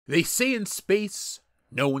They say in space,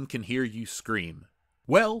 no one can hear you scream.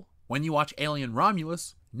 Well, when you watch Alien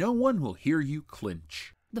Romulus, no one will hear you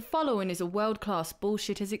clinch. The following is a world-class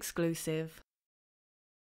Bullshitters exclusive.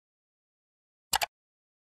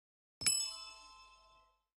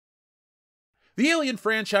 The Alien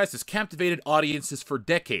franchise has captivated audiences for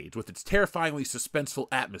decades with its terrifyingly suspenseful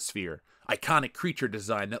atmosphere, iconic creature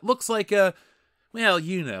design that looks like a, well,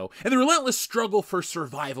 you know, and the relentless struggle for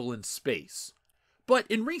survival in space. But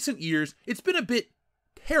in recent years, it's been a bit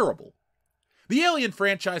terrible. The Alien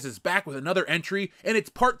franchise is back with another entry, and it's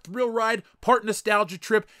part thrill ride, part nostalgia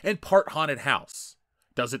trip, and part haunted house.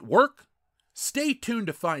 Does it work? Stay tuned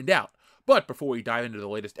to find out. But before we dive into the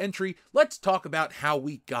latest entry, let's talk about how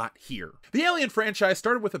we got here. The Alien franchise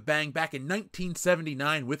started with a bang back in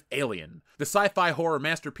 1979 with Alien, the sci-fi horror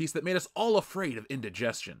masterpiece that made us all afraid of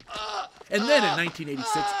indigestion. And then in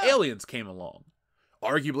 1986, Aliens came along.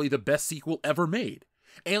 Arguably the best sequel ever made.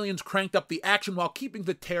 Aliens cranked up the action while keeping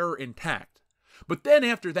the terror intact. But then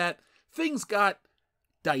after that, things got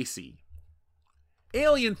dicey.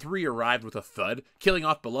 Alien 3 arrived with a thud, killing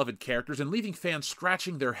off beloved characters and leaving fans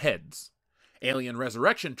scratching their heads. Alien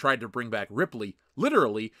Resurrection tried to bring back Ripley,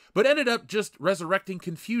 literally, but ended up just resurrecting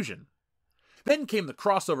confusion. Then came the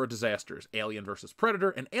crossover disasters, Alien vs.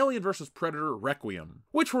 Predator and Alien vs. Predator Requiem,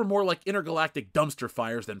 which were more like intergalactic dumpster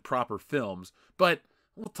fires than proper films, but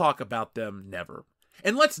we'll talk about them never.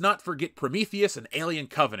 And let's not forget Prometheus and Alien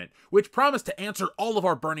Covenant, which promised to answer all of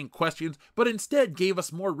our burning questions, but instead gave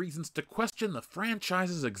us more reasons to question the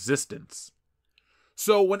franchise's existence.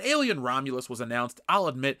 So when Alien Romulus was announced, I'll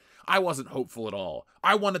admit, I wasn't hopeful at all.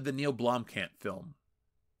 I wanted the Neil Blomkamp film.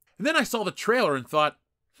 And then I saw the trailer and thought,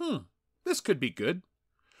 this could be good.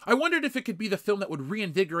 I wondered if it could be the film that would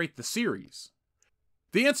reinvigorate the series.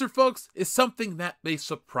 The answer, folks, is something that may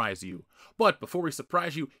surprise you. But before we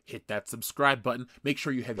surprise you, hit that subscribe button, make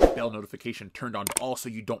sure you have your bell notification turned on to all so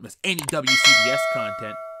you don't miss any WCBS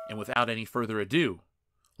content, and without any further ado,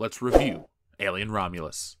 let's review Alien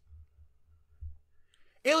Romulus.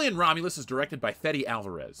 Alien Romulus is directed by Fede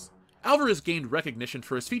Alvarez. Alvarez gained recognition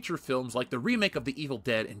for his feature films like the remake of The Evil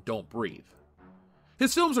Dead and Don't Breathe.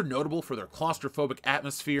 His films are notable for their claustrophobic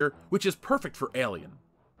atmosphere, which is perfect for Alien.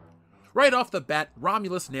 Right off the bat,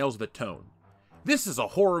 Romulus nails the tone. This is a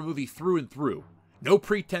horror movie through and through. No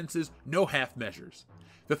pretenses, no half measures.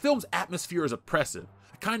 The film's atmosphere is oppressive,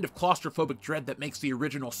 a kind of claustrophobic dread that makes the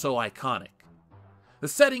original so iconic. The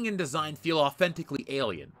setting and design feel authentically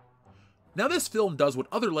alien. Now this film does what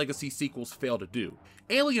other legacy sequels fail to do.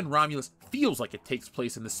 Alien Romulus feels like it takes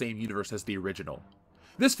place in the same universe as the original.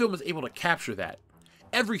 This film is able to capture that.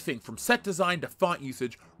 Everything from set design to font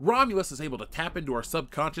usage, Romulus is able to tap into our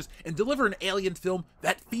subconscious and deliver an alien film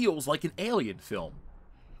that feels like an alien film.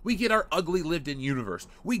 We get our ugly lived-in universe,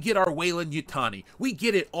 we get our Weyland-Yutani, we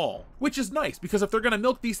get it all, which is nice because if they're gonna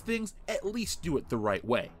milk these things, at least do it the right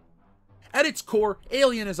way. At its core,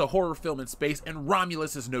 Alien is a horror film in space and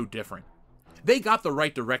Romulus is no different. They got the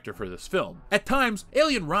right director for this film. At times,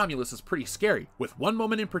 Alien Romulus is pretty scary, with one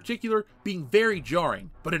moment in particular being very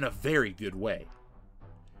jarring, but in a very good way.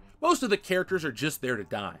 Most of the characters are just there to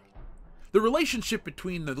die. The relationship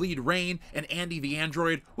between the lead Rain and Andy the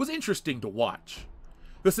android was interesting to watch.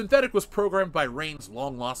 The synthetic was programmed by Rain's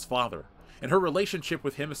long-lost father, and her relationship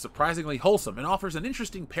with him is surprisingly wholesome and offers an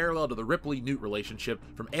interesting parallel to the Ripley-Newt relationship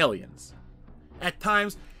from Aliens. At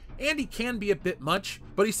times, Andy can be a bit much,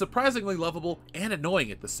 but he's surprisingly lovable and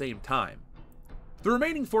annoying at the same time. The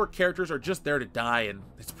remaining 4 characters are just there to die, and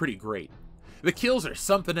it's pretty great. The kills are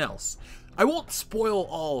something else. I won't spoil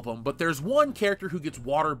all of them, but there's one character who gets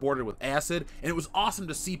waterboarded with acid, and it was awesome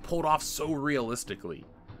to see pulled off so realistically.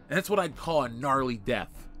 And that's what I'd call a gnarly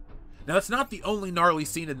death. Now that's not the only gnarly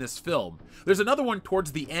scene in this film. There's another one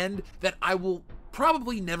towards the end that I will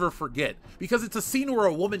probably never forget, because it's a scene where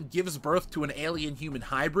a woman gives birth to an alien-human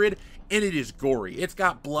hybrid, and it is gory. It's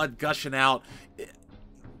got blood gushing out.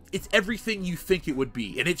 It's everything you think it would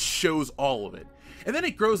be, and it shows all of it. And then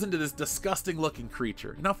it grows into this disgusting looking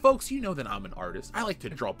creature. Now folks, you know that I'm an artist. I like to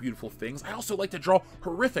draw beautiful things. I also like to draw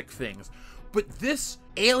horrific things. But this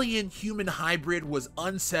alien-human hybrid was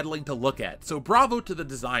unsettling to look at, so bravo to the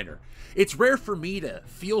designer. It's rare for me to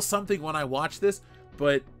feel something when I watch this,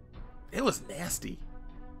 but it was nasty.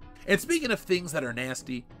 And speaking of things that are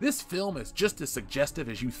nasty, this film is just as suggestive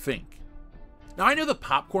as you think. Now I know the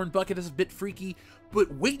popcorn bucket is a bit freaky,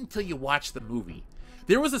 but wait until you watch the movie.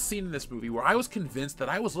 There was a scene in this movie where I was convinced that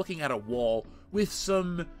I was looking at a wall with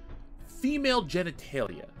some female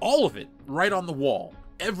genitalia. All of it right on the wall.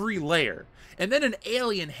 Every layer. And then an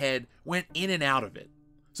alien head went in and out of it.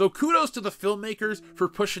 So kudos to the filmmakers for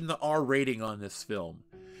pushing the R rating on this film.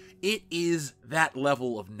 it is that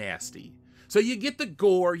level of nasty. So you get the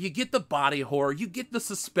gore, you get the body horror, you get the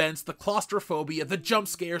suspense, the claustrophobia, the jump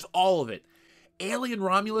scares, all of it. Alien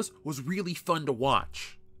Romulus was really fun to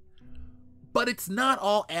watch. But it's not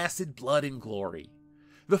all acid, blood, and glory.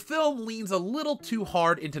 The film leans a little too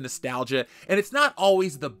hard into nostalgia, and it's not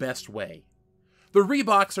always the best way. The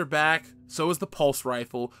Reeboks are back, so is the pulse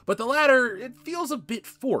rifle, but the latter, it feels a bit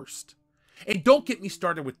forced. And don't get me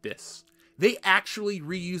started with this. They actually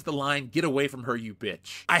reused the line, "Get away from her, you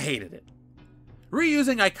bitch." I hated it.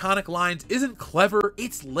 Reusing iconic lines isn't clever,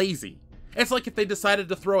 it's lazy. It's like if they decided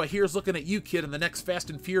to throw a "Here's looking at you, kid" in the next Fast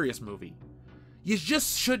and Furious movie. You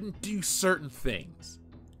just shouldn't do certain things.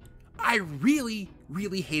 I really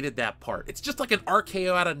hated that part. It's just like an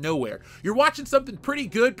RKO out of nowhere. You're watching something pretty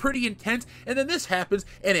good, pretty intense, and then this happens,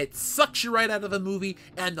 and it sucks you right out of the movie,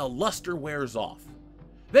 and the luster wears off.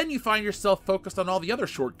 Then you find yourself focused on all the other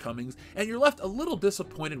shortcomings, and you're left a little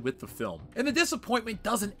disappointed with the film. And the disappointment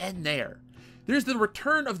doesn't end there. There's the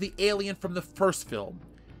return of the alien from the first film.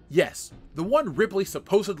 Yes, the one Ripley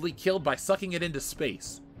supposedly killed by sucking it into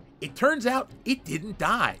space. It turns out it didn't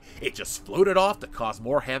die. It just floated off to cause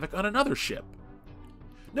more havoc on another ship.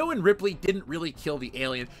 Knowing Ripley didn't really kill the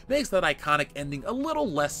alien makes that iconic ending a little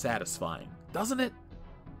less satisfying, doesn't it?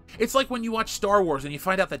 It's like when you watch Star Wars and you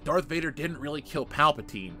find out that Darth Vader didn't really kill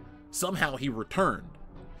Palpatine. Somehow he returned.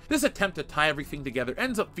 This attempt to tie everything together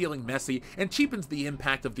ends up feeling messy and cheapens the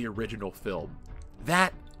impact of the original film.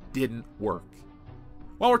 That didn't work.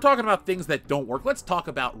 While we're talking about things that don't work, let's talk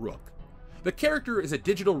about Rook. The character is a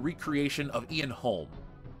digital recreation of Ian Holm.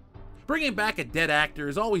 Bringing back a dead actor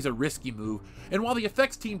is always a risky move, and while the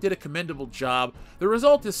effects team did a commendable job, the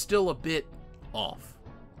result is still a bit off.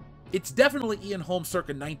 It's definitely Ian Holm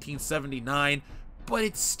circa 1979, but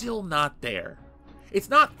it's still not there. It's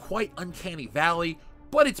not quite Uncanny Valley,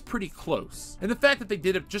 but it's pretty close. And the fact that they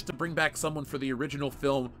did it just to bring back someone for the original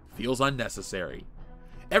film feels unnecessary.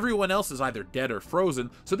 Everyone else is either dead or frozen,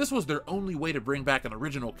 so this was their only way to bring back an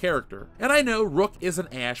original character. And I know Rook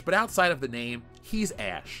isn't Ash, but outside of the name, he's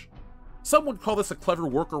Ash. Some would call this a clever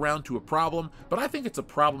workaround to a problem, but I think it's a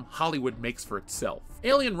problem Hollywood makes for itself.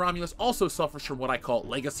 Alien Romulus also suffers from what I call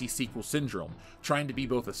legacy sequel syndrome, trying to be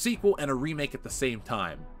both a sequel and a remake at the same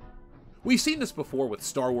time. We've seen this before with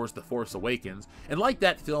Star Wars The Force Awakens, and like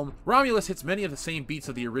that film, Romulus hits many of the same beats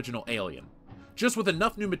of the original Alien, just with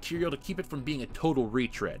enough new material to keep it from being a total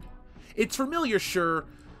retread. It's familiar, sure,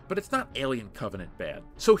 but it's not Alien Covenant bad.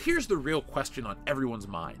 So here's the real question on everyone's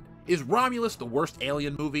mind. Is Romulus the worst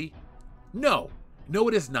Alien movie? No,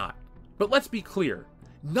 it is not. But let's be clear,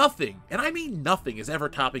 nothing, and I mean nothing, is ever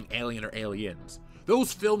topping Alien or Aliens.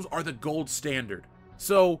 Those films are the gold standard.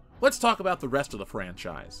 So let's talk about the rest of the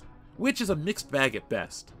franchise, which is a mixed bag at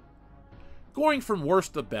best. Going from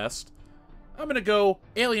worst to best, I'm gonna go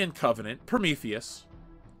Alien Covenant, Prometheus,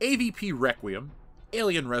 AVP Requiem,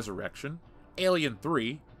 Alien Resurrection, Alien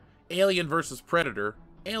 3, Alien vs. Predator,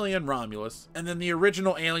 Alien Romulus, and then the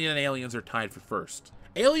original Alien and Aliens are tied for first.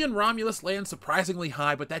 Alien Romulus lands surprisingly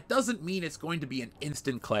high, but that doesn't mean it's going to be an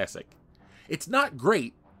instant classic. It's not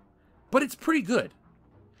great, but it's pretty good.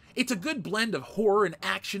 It's a good blend of horror and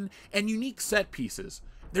action and unique set pieces.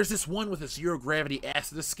 There's this one with a zero-gravity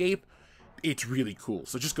acid escape. It's really cool,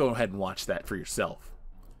 so just go ahead and watch that for yourself.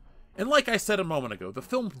 And like I said a moment ago, the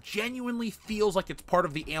film genuinely feels like it's part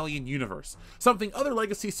of the Alien universe, something other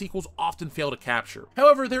legacy sequels often fail to capture.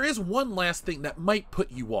 However, there is one last thing that might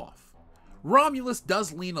put you off. Romulus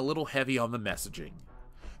does lean a little heavy on the messaging.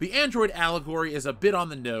 The android allegory is a bit on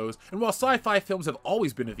the nose, and while sci-fi films have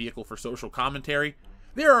always been a vehicle for social commentary,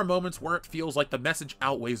 there are moments where it feels like the message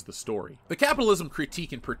outweighs the story. The capitalism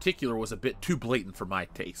critique in particular was a bit too blatant for my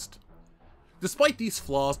taste. Despite these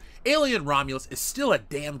flaws, Alien Romulus is still a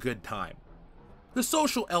damn good time. The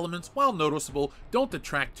social elements, while noticeable, don't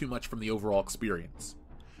detract too much from the overall experience.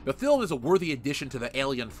 The film is a worthy addition to the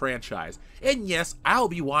Alien franchise, and yes, I'll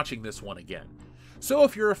be watching this one again. So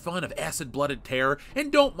if you're a fan of acid-blooded terror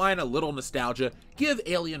and don't mind a little nostalgia, give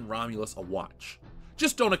Alien Romulus a watch.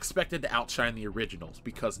 Just don't expect it to outshine the originals,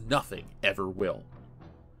 because nothing ever will.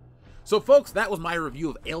 So folks, that was my review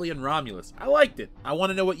of Alien Romulus. I liked it. I want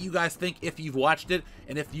to know what you guys think if you've watched it,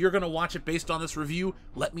 and if you're going to watch it based on this review,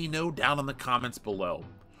 let me know down in the comments below.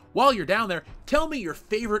 While you're down there, tell me your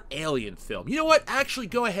favorite Alien film. You know what? Actually,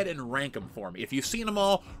 go ahead and rank them for me. If you've seen them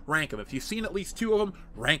all, rank them. If you've seen at least 2 of them,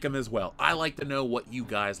 rank them as well. I like to know what you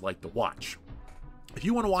guys like to watch. If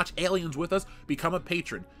you want to watch Aliens with us, become a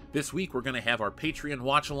patron. This week, we're going to have our Patreon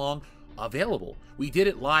watch-along. available. We did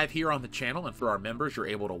it live here on the channel, and for our members, you're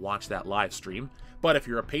able to watch that live stream. But if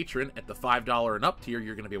you're a patron at the $5 and up tier,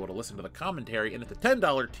 you're going to be able to listen to the commentary, and at the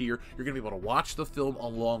 $10 tier, you're going to be able to watch the film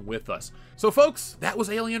along with us. So folks, that was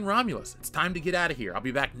Alien Romulus. It's time to get out of here. I'll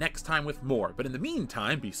be back next time with more, but in the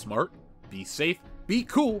meantime, be smart, be safe, be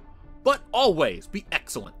cool, but always be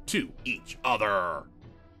excellent to each other.